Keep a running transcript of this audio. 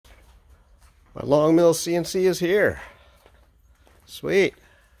My long mill CNC is here. Sweet.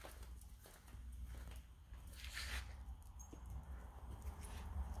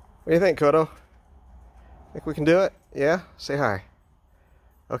 What do you think, Kodo? Think we can do it? Yeah? Say hi.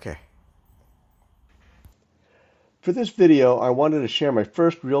 Okay. For this video, I wanted to share my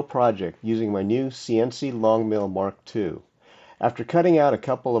first real project using my new Sienci LongMill Mark II. After cutting out a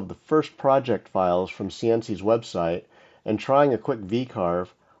couple of the first project files from Sienci's website and trying a quick VCarve,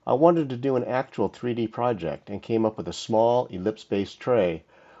 I wanted to do an actual 3D project and came up with a small ellipse-based tray,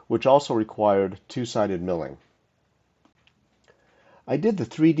 which also required two-sided milling. I did the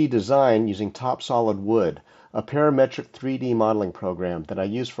 3D design using TopSolid Wood, a parametric 3D modeling program that I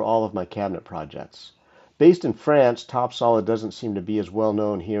use for all of my cabinet projects. Based in France, TopSolid doesn't seem to be as well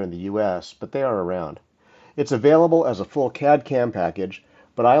known here in the US, but they are around. It's available as a full CAD/CAM package,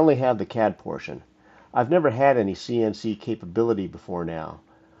 but I only have the CAD portion. I've never had any CNC capability before now.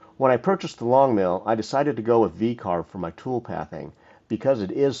 When I purchased the LongMill, I decided to go with VCarve for my toolpathing because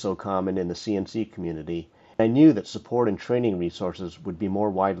it is so common in the CNC community. I knew that support and training resources would be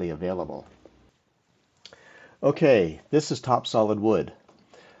more widely available. Okay, this is TopSolid Wood.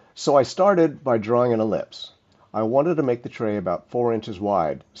 So I started by drawing an ellipse. I wanted to make the tray about 4 inches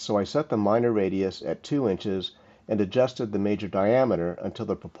wide, so I set the minor radius at 2 inches and adjusted the major diameter until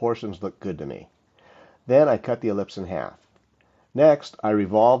the proportions looked good to me. Then I cut the ellipse in half. Next, I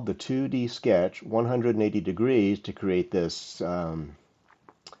revolved the 2D sketch 180 degrees to create this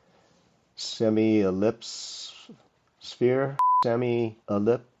semi-ellipse sphere,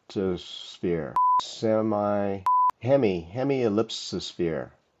 hemi-ellipsosphere.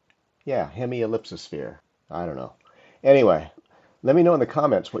 Yeah, hemi-ellipsosphere. I don't know. Anyway, let me know in the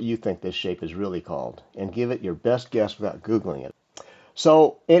comments what you think this shape is really called, and give it your best guess without Googling it.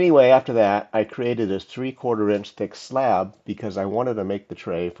 So anyway, after that, I created this 3/4 inch thick slab because I wanted to make the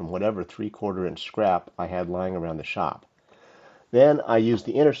tray from whatever 3/4 inch scrap I had lying around the shop. Then I used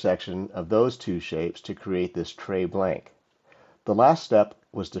the intersection of those two shapes to create this tray blank. The last step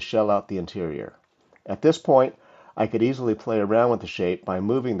was to shell out the interior. At this point, I could easily play around with the shape by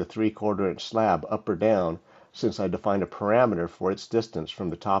moving the 3/4 inch slab up or down, since I defined a parameter for its distance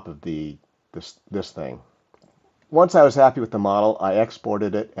from the top of this thing. Once I was happy with the model, I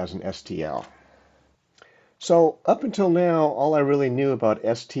exported it as an STL. So up until now, all I really knew about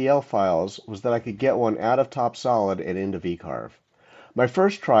STL files was that I could get one out of TopSolid and into VCarve. My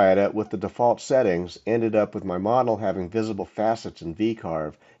first try at it with the default settings ended up with my model having visible facets in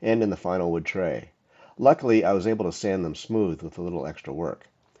VCarve and in the final wood tray. Luckily, I was able to sand them smooth with a little extra work.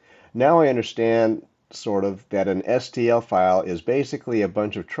 Now I understand, sort of, that an STL file is basically a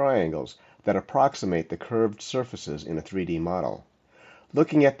bunch of triangles that approximate the curved surfaces in a 3D model.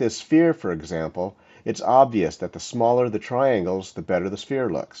 Looking at this sphere, for example, it's obvious that the smaller the triangles, the better the sphere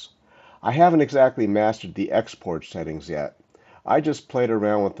looks. I haven't exactly mastered the export settings yet. I just played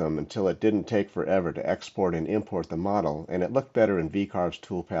around with them until it didn't take forever to export and import the model, and it looked better in VCarve's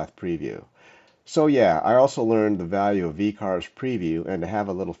Toolpath preview. So yeah, I also learned the value of VCarve's preview and to have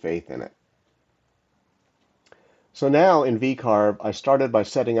a little faith in it. So now in VCarve, I started by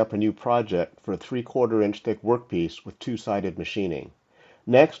setting up a new project for a 3/4 inch thick workpiece with two-sided machining.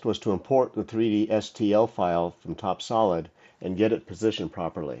 Next was to import the 3D STL file from TopSolid and get it positioned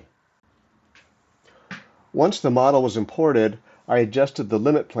properly. Once the model was imported, I adjusted the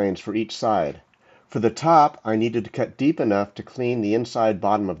limit planes for each side. For the top, I needed to cut deep enough to clean the inside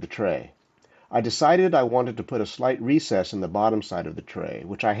bottom of the tray. I decided I wanted to put a slight recess in the bottom side of the tray,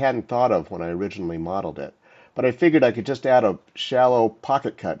 which I hadn't thought of when I originally modeled it, but I figured I could just add a shallow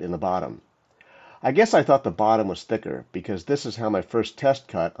pocket cut in the bottom. I guess I thought the bottom was thicker, because this is how my first test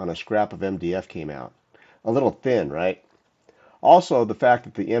cut on a scrap of MDF came out. A little thin, right? Also, the fact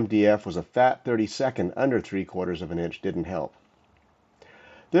that the MDF was a fat 32nd under 3/4 of an inch didn't help.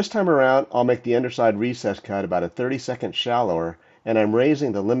 This time around, I'll make the underside recess cut about a 32nd shallower, and I'm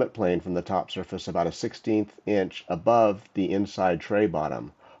raising the limit plane from the top surface about a 1/16 inch above the inside tray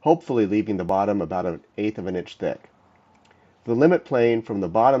bottom, hopefully leaving the bottom about 1/8 of an inch thick. The limit plane from the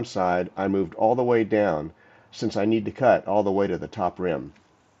bottom side I moved all the way down, since I need to cut all the way to the top rim.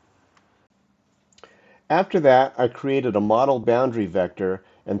 After that, I created a model boundary vector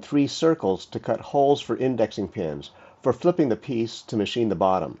and 3 circles to cut holes for indexing pins for flipping the piece to machine the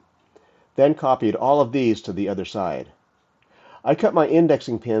bottom. Then copied all of these to the other side. I cut my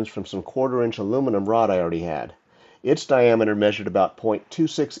indexing pins from some 1/4 inch aluminum rod I already had. Its diameter measured about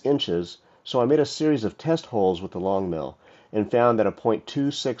 0.26 inches, so I made a series of test holes with the LongMill and found that a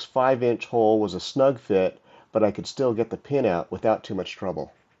 0.265 inch hole was a snug fit, but I could still get the pin out without too much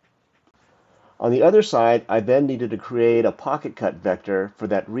trouble. On the other side, I then needed to create a pocket cut vector for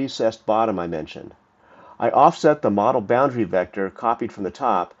that recessed bottom I mentioned. I offset the model boundary vector copied from the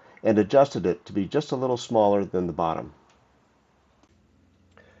top and adjusted it to be just a little smaller than the bottom.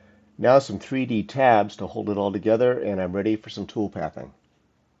 Now some 3D tabs to hold it all together, and I'm ready for some toolpathing.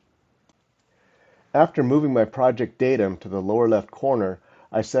 After moving my project datum to the lower left corner,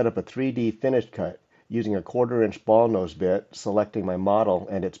 I set up a 3D finish cut using a 1/4" ball nose bit, selecting my model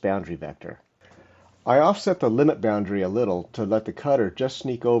and its boundary vector. I offset the limit boundary a little to let the cutter just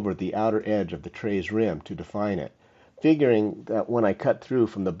sneak over the outer edge of the tray's rim to define it, figuring that when I cut through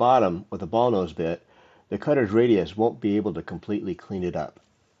from the bottom with a ball nose bit, the cutter's radius won't be able to completely clean it up.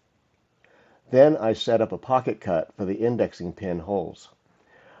 Then I set up a pocket cut for the indexing pin holes.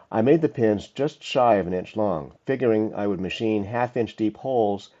 I made the pins just shy of 1 inch long, figuring I would machine 1/2 inch deep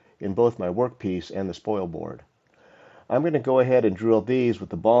holes in both my workpiece and the spoil board. I'm going to go ahead and drill these with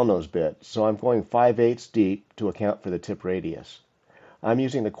the ball nose bit, so I'm going 5/8 deep to account for the tip radius. I'm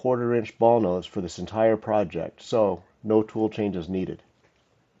using the 1/4" ball nose for this entire project, so no tool changes needed.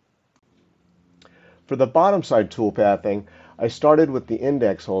 For the bottom side toolpathing, I started with the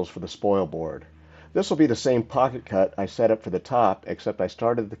index holes for the spoil board. This will be the same pocket cut I set up for the top, except I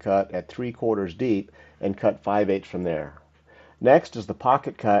started the cut at 3/4 deep and cut 5/8 from there. Next is the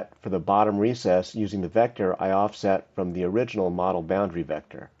pocket cut for the bottom recess using the vector I offset from the original model boundary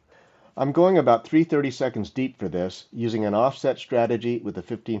vector. I'm going about 3/32 deep for this, using an offset strategy with a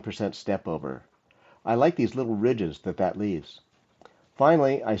 15% step over. I like these little ridges that leaves.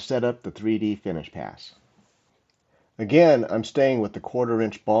 Finally, I set up the 3D finish pass. Again, I'm staying with the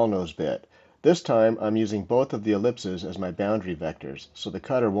 1/4" ball nose bit. This time, I'm using both of the ellipses as my boundary vectors, so the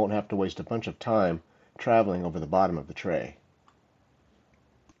cutter won't have to waste a bunch of time traveling over the bottom of the tray.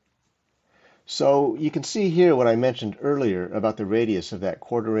 So you can see here what I mentioned earlier about the radius of that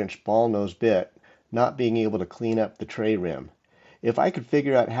 1/4" ball nose bit not being able to clean up the tray rim. If I could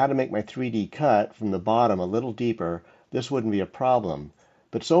figure out how to make my 3D cut from the bottom a little deeper, this wouldn't be a problem.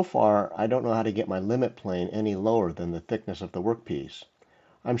 But so far, I don't know how to get my limit plane any lower than the thickness of the workpiece.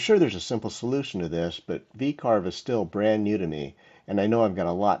 I'm sure there's a simple solution to this, but VCarve is still brand new to me, and I know I've got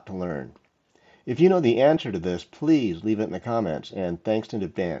a lot to learn. If you know the answer to this, please leave it in the comments, and thanks in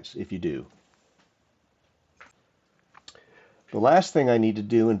advance if you do. The last thing I need to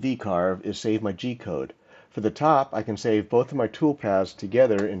do in VCarve is save my G-code. For the top, I can save both of my toolpaths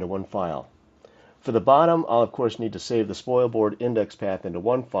together into one file. For the bottom, I'll of course need to save the spoil board index path into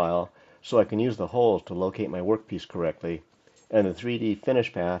one file so I can use the holes to locate my workpiece correctly, and the 3D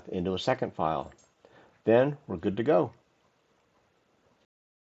finish path into a second file. Then we're good to go.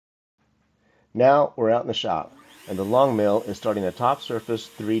 Now we're out in the shop, and the LongMill is starting a top surface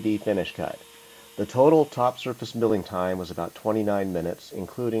 3D finish cut. The total top surface milling time was about 29 minutes,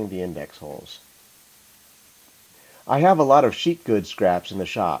 including the index holes. I have a lot of sheet goods scraps in the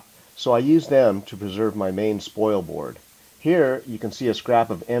shop, so I use them to preserve my main spoil board. Here you can see a scrap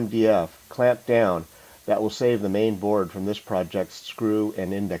of MDF clamped down that will save the main board from this project's screw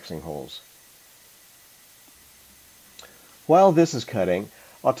and indexing holes. While this is cutting,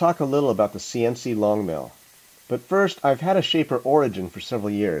 I'll talk a little about the CNC LongMill. But first, I've had a Shaper Origin for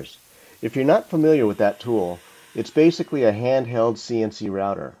several years. If you're not familiar with that tool, it's basically a handheld CNC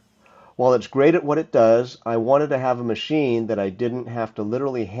router. While it's great at what it does, I wanted to have a machine that I didn't have to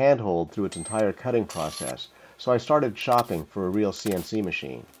literally handhold through its entire cutting process, so I started shopping for a real CNC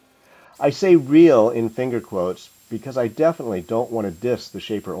machine. I say real in finger quotes because I definitely don't want to diss the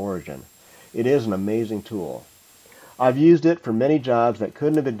Shaper Origin. It is an amazing tool. I've used it for many jobs that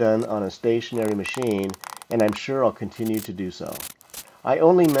couldn't have been done on a stationary machine, and I'm sure I'll continue to do so. I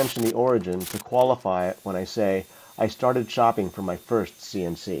only mention the Origin to qualify it when I say I started shopping for my first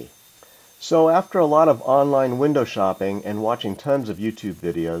CNC. So after a lot of online window shopping and watching tons of YouTube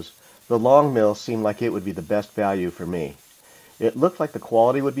videos, the LongMill seemed like it would be the best value for me. It looked like the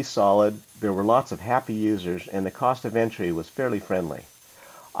quality would be solid, there were lots of happy users, and the cost of entry was fairly friendly.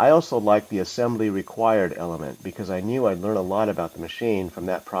 I also liked the assembly required element because I knew I'd learn a lot about the machine from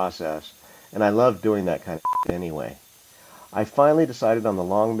that process, and I loved doing that kind of shit anyway. I finally decided on the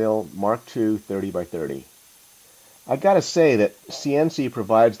LongMill Mark II 30x30. I gotta say that Sienci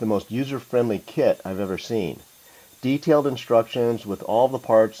provides the most user-friendly kit I've ever seen. Detailed instructions with all the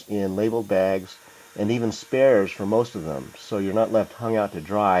parts in labeled bags, and even spares for most of them, so you're not left hung out to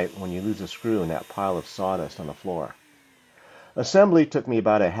dry when you lose a screw in that pile of sawdust on the floor. Assembly took me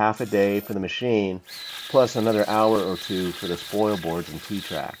about a half a day for the machine, plus another hour or two for the spoil boards and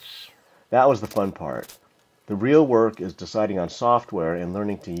T-tracks. That was the fun part. The real work is deciding on software and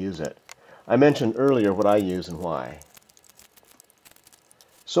learning to use it. I mentioned earlier what I use and why.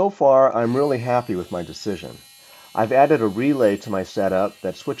 So far, I'm really happy with my decision. I've added a relay to my setup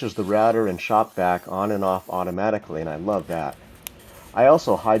that switches the router and shop vac on and off automatically, and I love that. I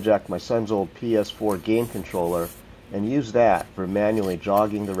also hijacked my son's old PS4 game controller and used that for manually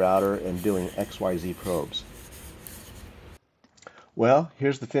jogging the router and doing XYZ probes. Well,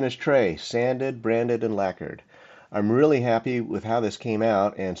 here's the finished tray, sanded, branded, and lacquered. I'm really happy with how this came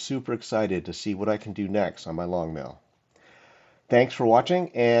out and super excited to see what I can do next on my LongMill. Thanks for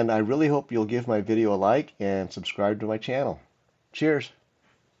watching, and I really hope you'll give my video a like and subscribe to my channel. Cheers!